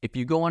If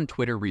you go on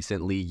Twitter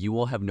recently, you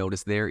will have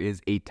noticed there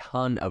is a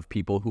ton of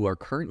people who are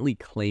currently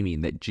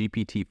claiming that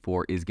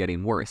GPT-4 is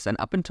getting worse. And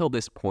up until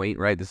this point,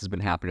 right, this has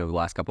been happening over the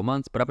last couple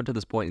months, but up until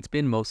this point, it's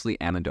been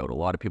mostly anecdotal. A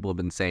lot of people have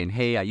been saying,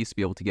 hey, I used to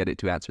be able to get it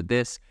to answer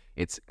this.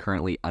 It's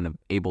currently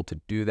unable to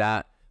do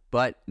that.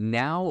 But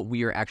now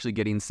we are actually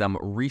getting some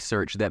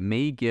research that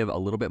may give a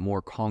little bit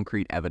more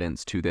concrete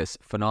evidence to this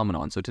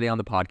phenomenon. So today on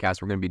the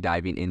podcast, we're going to be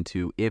diving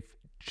into if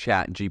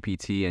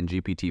ChatGPT and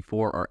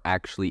GPT-4 are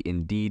actually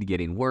indeed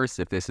getting worse,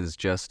 if this is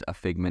just a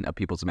figment of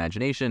people's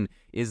imagination.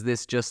 Is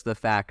this just the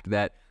fact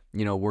that,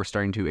 we're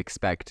starting to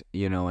expect,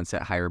 and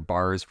set higher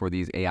bars for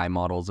these AI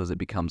models as it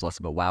becomes less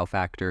of a wow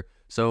factor?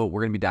 So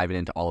we're going to be diving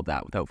into all of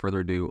that. Without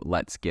further ado,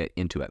 let's get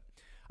into it.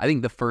 I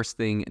think the first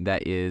thing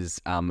that is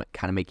kind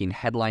of making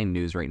headline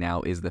news right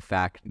now is the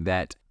fact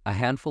that a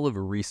handful of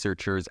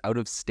researchers out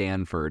of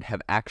Stanford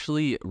have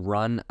actually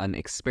run an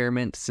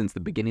experiment since the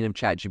beginning of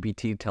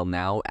ChatGPT till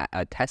now,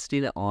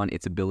 testing it on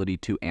its ability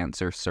to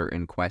answer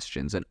certain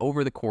questions. And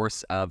over the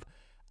course of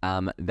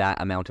that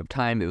amount of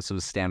time, this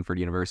was Stanford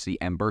University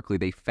and Berkeley,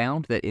 they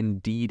found that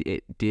indeed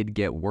it did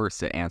get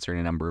worse at answering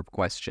a number of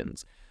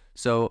questions.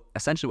 So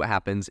essentially what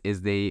happens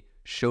is they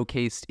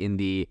showcased in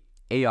the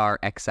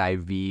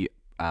ARXIV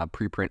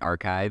preprint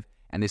archive,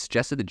 and they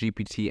suggested that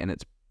GPT and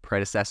its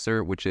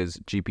predecessor, which is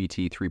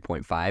GPT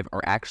 3.5,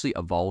 are actually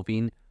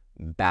evolving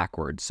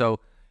backwards.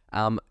 So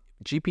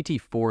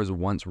GPT-4's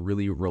once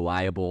really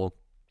reliable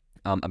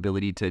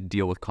ability to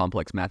deal with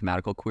complex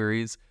mathematical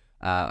queries,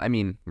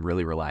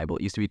 really reliable.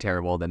 It used to be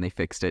terrible, then they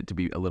fixed it to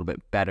be a little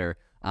bit better.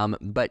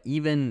 But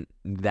even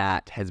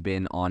that has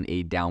been on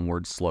a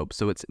downward slope.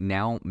 So it's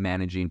now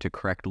managing to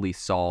correctly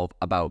solve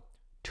about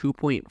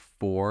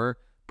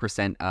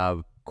 2.4%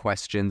 of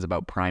questions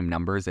about prime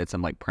numbers. It's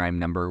some like prime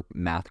number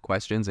math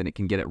questions, and it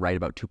can get it right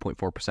about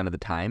 2.4% of the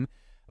time.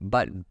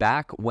 But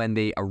back when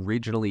they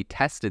originally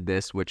tested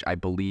this, which I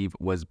believe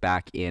was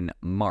back in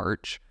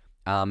March,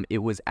 it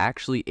was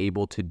actually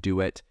able to do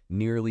it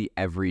nearly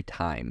every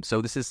time.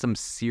 So this is some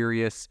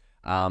serious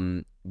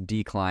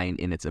decline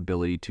in its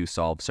ability to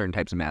solve certain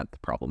types of math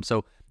problems.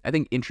 So I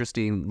think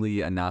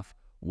interestingly enough,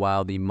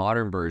 while the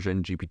modern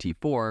version,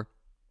 GPT-4,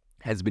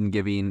 has been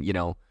giving,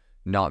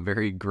 not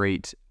very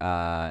great,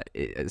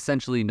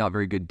 essentially not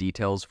very good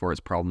details for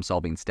its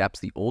problem-solving steps,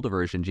 the older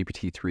version,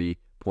 GPT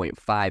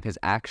 3.5, has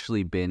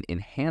actually been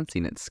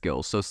enhancing its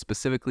skills, so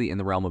specifically in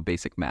the realm of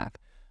basic math.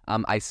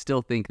 I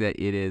still think that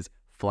it is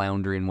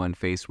floundering when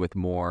faced with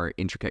more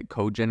intricate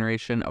code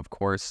generation, of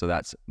course, so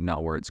that's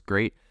not where it's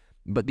great.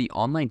 But the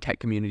online tech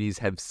communities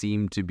have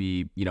seemed to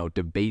be,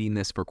 debating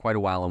this for quite a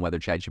while on whether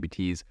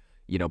ChatGPT's,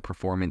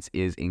 performance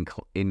is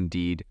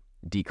indeed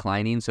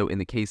declining. So in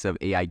the case of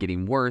AI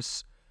getting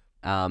worse,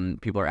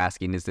 people are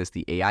asking, is this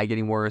the AI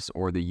getting worse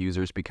or the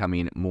users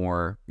becoming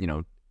more,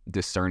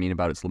 discerning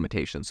about its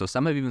limitations? So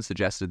some have even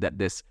suggested that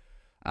this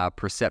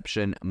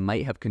perception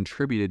might have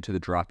contributed to the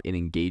drop in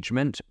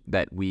engagement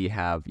that we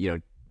have.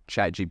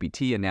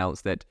 ChatGPT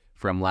announced that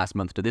from last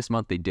month to this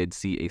month, they did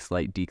see a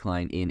slight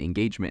decline in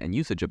engagement and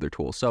usage of their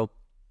tool. So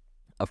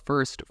a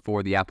first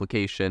for the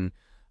application.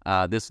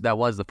 That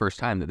was the first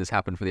time that this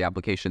happened for the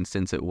application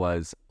since it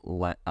was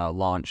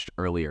launched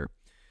earlier.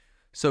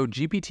 So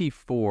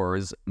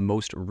GPT-4's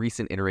most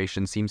recent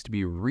iteration seems to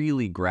be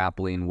really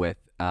grappling with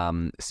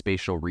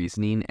spatial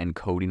reasoning and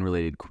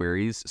coding-related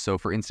queries. So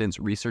for instance,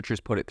 researchers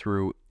put it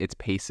through its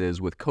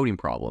paces with coding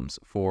problems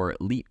for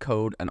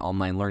LeetCode, an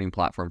online learning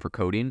platform for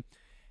coding.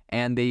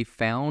 And they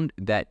found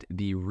that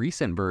the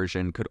recent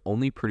version could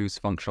only produce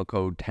functional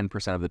code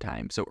 10% of the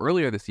time. So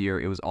earlier this year,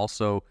 it was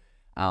also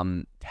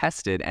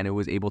tested, and it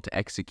was able to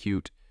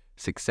execute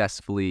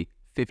successfully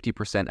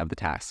 50% of the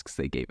tasks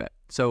they gave it.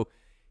 So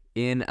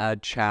in a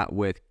chat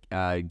with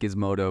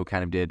Gizmodo,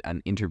 kind of did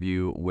an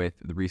interview with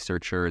the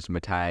researchers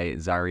Matai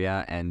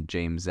Zaria and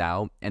James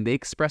Zhao, and they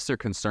expressed their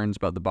concerns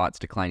about the bot's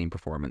declining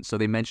performance. So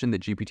they mentioned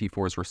that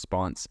GPT-4's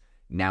response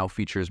now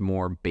features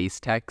more base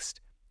text,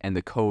 and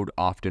the code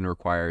often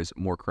requires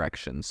more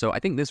corrections. So I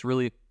think this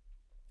really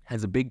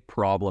has a big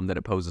problem that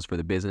it poses for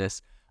the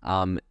business,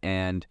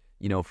 and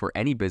for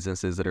any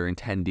businesses that are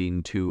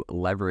intending to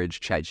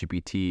leverage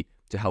ChatGPT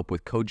to help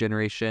with code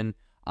generation.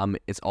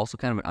 It's also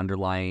kind of an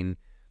underlying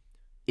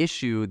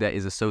issue that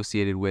is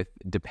associated with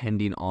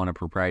depending on a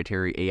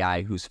proprietary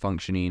AI whose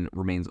functioning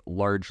remains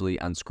largely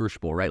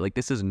unscrutable, right? Like,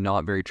 this is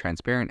not very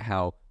transparent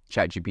how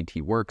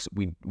ChatGPT works.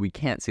 We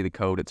can't see the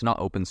code. It's not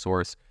open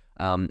source,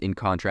 in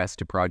contrast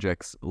to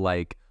projects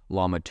like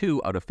Llama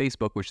 2 out of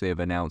Facebook, which they have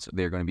announced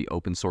they're going to be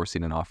open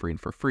sourcing and offering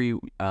for free.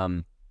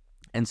 And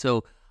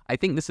so I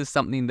think this is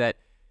something that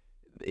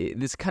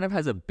this kind of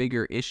has a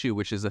bigger issue,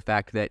 which is the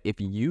fact that if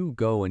you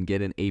go and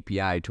get an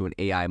API to an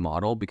AI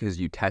model because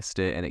you test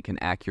it and it can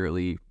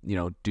accurately,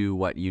 do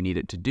what you need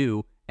it to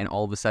do, and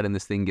all of a sudden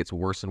this thing gets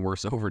worse and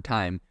worse over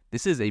time,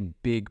 this is a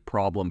big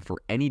problem for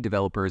any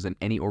developers and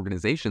any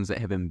organizations that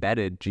have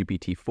embedded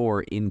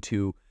GPT-4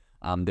 into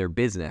their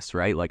business,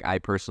 right? Like, I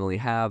personally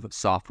have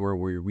software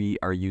where we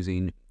are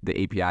using the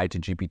API to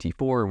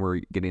GPT-4 and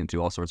we're getting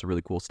into all sorts of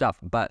really cool stuff.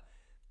 But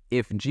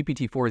if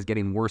GPT-4 is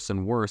getting worse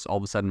and worse, all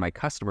of a sudden my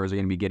customers are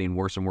going to be getting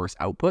worse and worse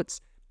outputs.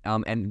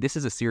 And this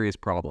is a serious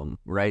problem,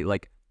 right?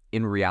 Like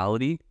in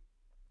reality,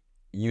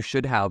 you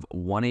should have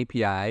one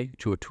API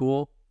to a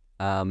tool.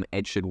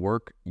 It should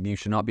work. You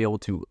should not be able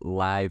to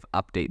live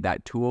update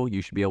that tool.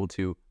 You should be able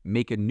to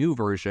make a new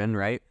version,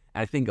 right?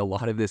 And I think a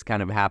lot of this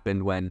kind of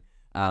happened when,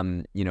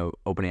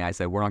 OpenAI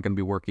said, we're not going to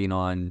be working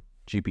on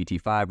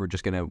GPT-5. We're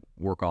just going to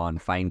work on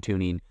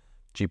fine-tuning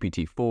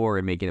GPT-4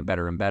 and making it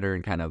better and better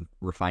and kind of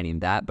refining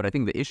that. But I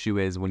think the issue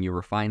is when you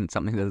refine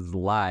something that is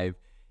live,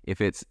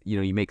 if it's,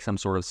 you make some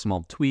sort of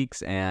small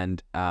tweaks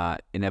and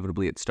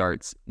inevitably it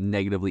starts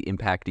negatively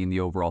impacting the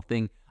overall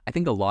thing. I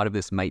think a lot of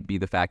this might be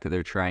the fact that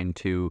they're trying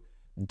to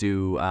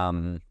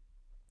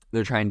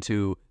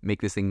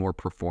make this thing more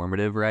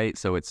performative, right?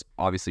 So it's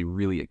obviously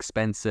really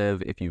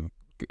expensive. If you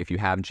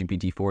have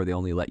GPT-4, they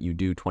only let you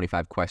do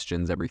 25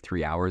 questions every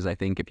 3 hours, I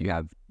think, if you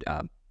have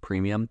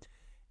premium.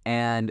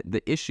 And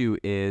the issue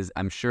is,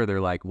 I'm sure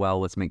they're like,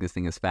 well, let's make this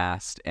thing as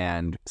fast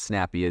and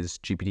snappy as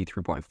GPT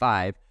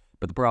 3.5.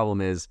 But the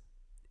problem is,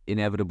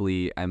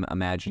 inevitably, I'm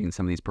imagining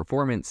some of these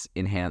performance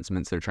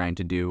enhancements they're trying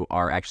to do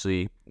are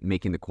actually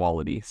making the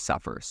quality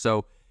suffer.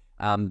 So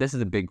this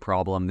is a big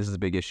problem. This is a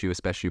big issue,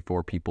 especially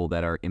for people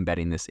that are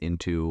embedding this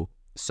into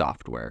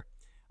software.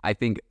 I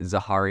think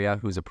Zaharia,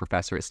 who's a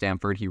professor at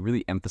Stanford, he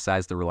really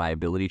emphasized the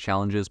reliability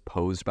challenges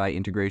posed by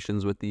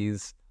integrations with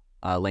these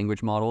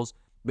language models.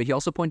 But he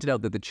also pointed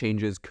out that the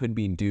changes could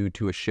be due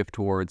to a shift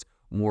towards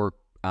more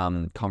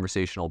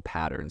conversational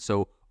patterns.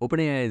 So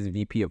OpenAI's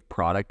VP of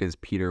product is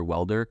Peter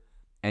Welder,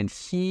 and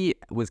he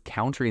was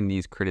countering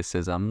these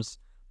criticisms.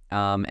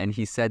 And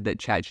he said that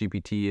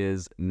ChatGPT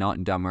is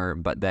not dumber,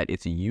 but that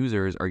its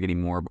users are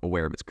getting more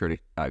aware of its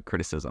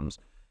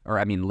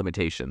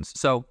limitations.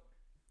 So,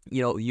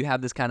 you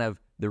have this kind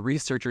of, the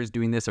researchers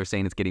doing this are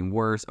saying it's getting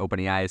worse.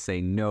 OpenAI is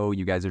saying, no,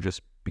 you guys are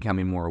just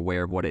becoming more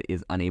aware of what it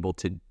is unable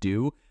to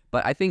do.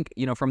 But I think,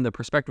 from the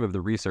perspective of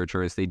the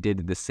researchers, they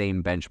did the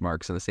same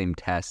benchmarks and the same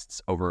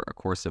tests over a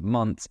course of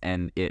months,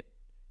 and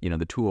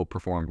the tool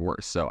performed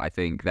worse. So I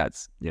think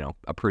that's,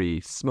 a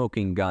pretty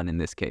smoking gun in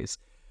this case.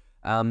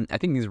 I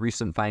think these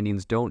recent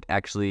findings don't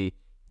actually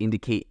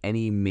indicate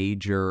any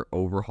major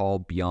overhaul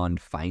beyond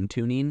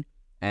fine-tuning.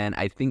 And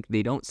I think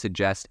they don't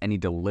suggest any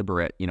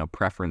deliberate,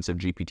 preference of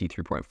GPT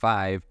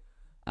 3.5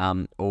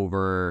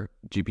 over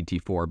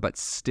GPT-4. But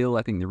still,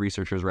 I think the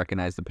researchers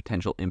recognize the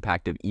potential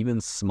impact of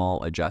even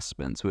small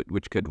adjustments,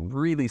 which could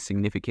really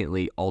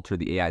significantly alter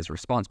the AI's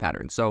response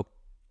pattern. So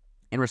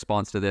in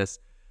response to this,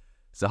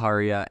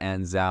 Zaharia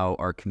and Zhao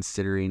are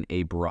considering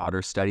a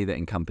broader study that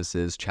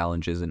encompasses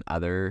challenges in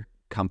other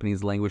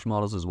companies' language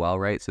models as well,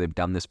 right? So they've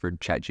done this for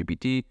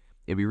ChatGPT.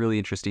 It'd be really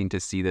interesting to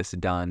see this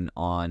done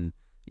on,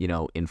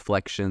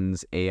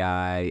 Inflections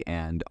AI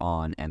and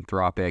on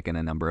Anthropic and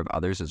a number of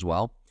others as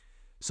well.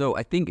 So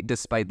I think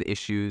despite the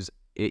issues,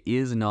 it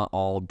is not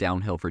all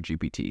downhill for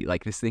GPT.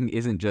 Like, this thing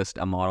isn't just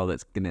a model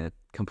that's going to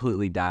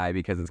completely die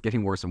because it's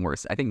getting worse and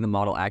worse. I think the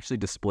model actually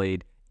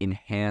displayed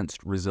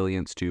enhanced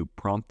resilience to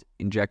prompt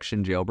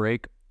injection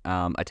jailbreak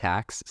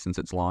attacks since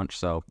its launch.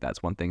 So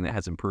that's one thing that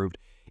has improved.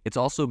 It's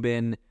also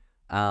been,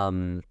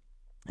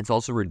 it's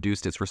also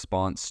reduced its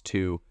response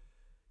to,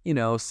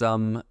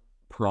 some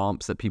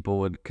prompts that people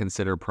would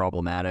consider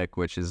problematic,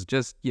 which is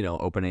just,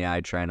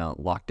 OpenAI trying to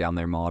lock down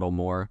their model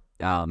more.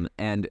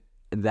 And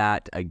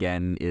that,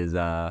 again, is,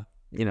 that's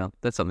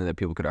something that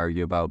people could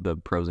argue about the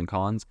pros and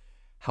cons.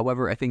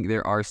 However, I think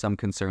there are some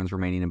concerns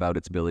remaining about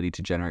its ability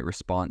to generate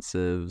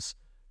responsives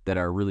that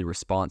are really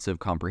responsive,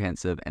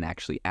 comprehensive, and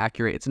actually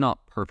accurate. It's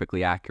not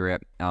perfectly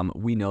accurate.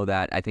 We know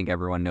that. I think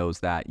everyone knows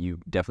that. You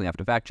definitely have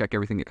to fact check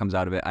everything that comes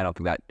out of it. I don't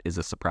think that is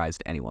a surprise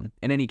to anyone.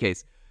 In any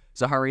case,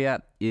 Zaharia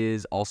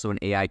is also an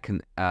AI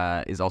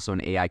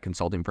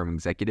consulting firm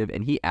executive,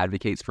 and he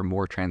advocates for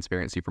more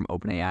transparency from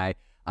OpenAI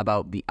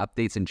about the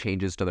updates and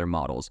changes to their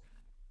models.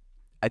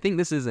 I think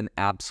this is an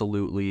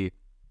absolutely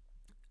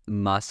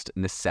must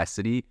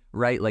necessity,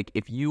 right? Like,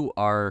 if you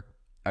are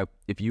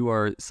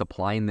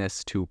supplying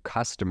this to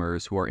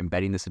customers who are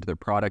embedding this into their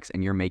products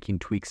and you're making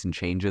tweaks and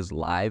changes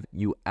live,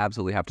 you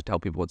absolutely have to tell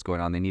people what's going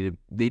on. They need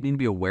to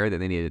be aware that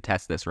they need to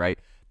test this, right?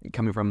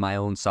 Coming from my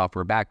own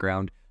software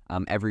background,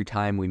 every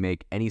time we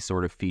make any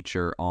sort of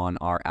feature on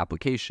our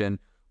application,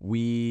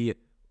 we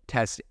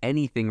test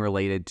anything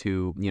related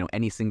to,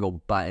 any single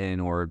button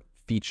or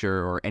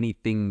feature or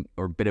anything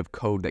or bit of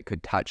code that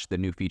could touch the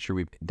new feature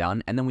we've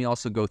done. And then we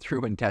also go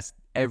through and test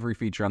every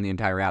feature on the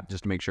entire app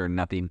just to make sure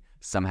nothing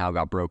somehow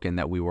got broken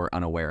that we were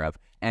unaware of.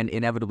 And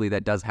inevitably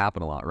that does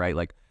happen a lot, right?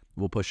 Like,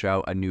 we'll push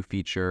out a new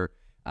feature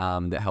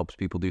that helps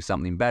people do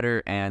something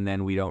better, and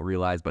then we don't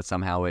realize, but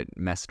somehow it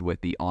messed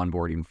with the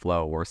onboarding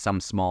flow or some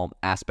small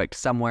aspect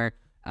somewhere.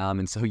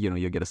 And so,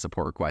 you'll get a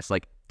support request.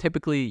 Like,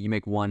 typically you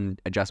make one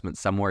adjustment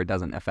somewhere, it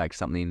doesn't affect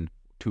something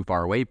too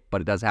far away,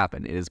 but it does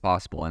happen. It is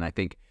possible. And I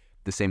think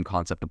the same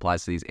concept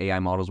applies to these AI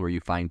models where you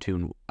fine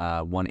tune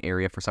one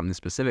area for something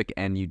specific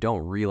and you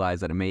don't realize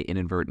that it may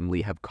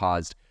inadvertently have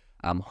caused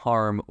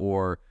harm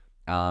or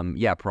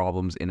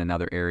problems in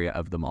another area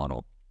of the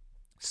model.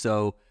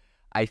 So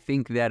I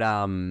think that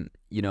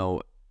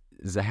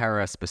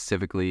Zahara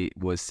specifically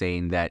was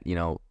saying that,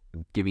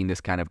 giving this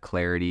kind of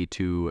clarity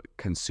to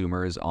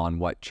consumers on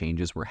what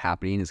changes were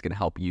happening is going to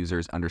help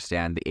users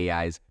understand the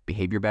AI's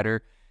behavior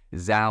better.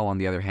 Zhao, on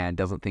the other hand,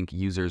 doesn't think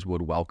users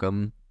would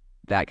welcome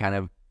that kind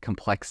of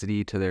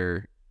complexity to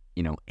their,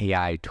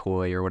 AI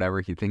toy or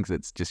whatever. He thinks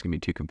it's just going to be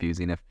too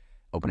confusing if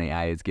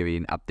OpenAI is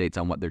giving updates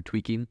on what they're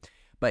tweaking.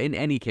 But in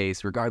any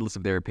case, regardless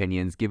of their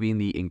opinions, given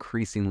the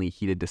increasingly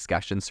heated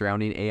discussion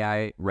surrounding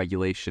AI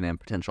regulation and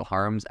potential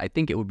harms, I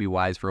think it would be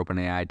wise for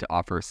OpenAI to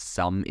offer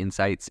some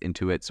insights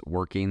into its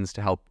workings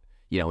to help,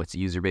 its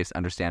user base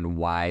understand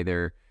why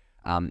their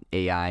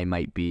AI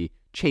might be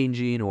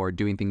changing or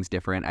doing things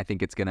different. I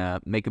think it's going to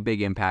make a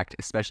big impact,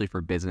 especially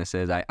for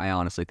businesses. I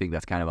honestly think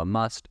that's kind of a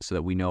must so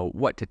that we know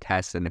what to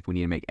test and if we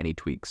need to make any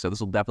tweaks. So this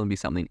will definitely be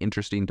something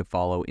interesting to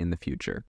follow in the future.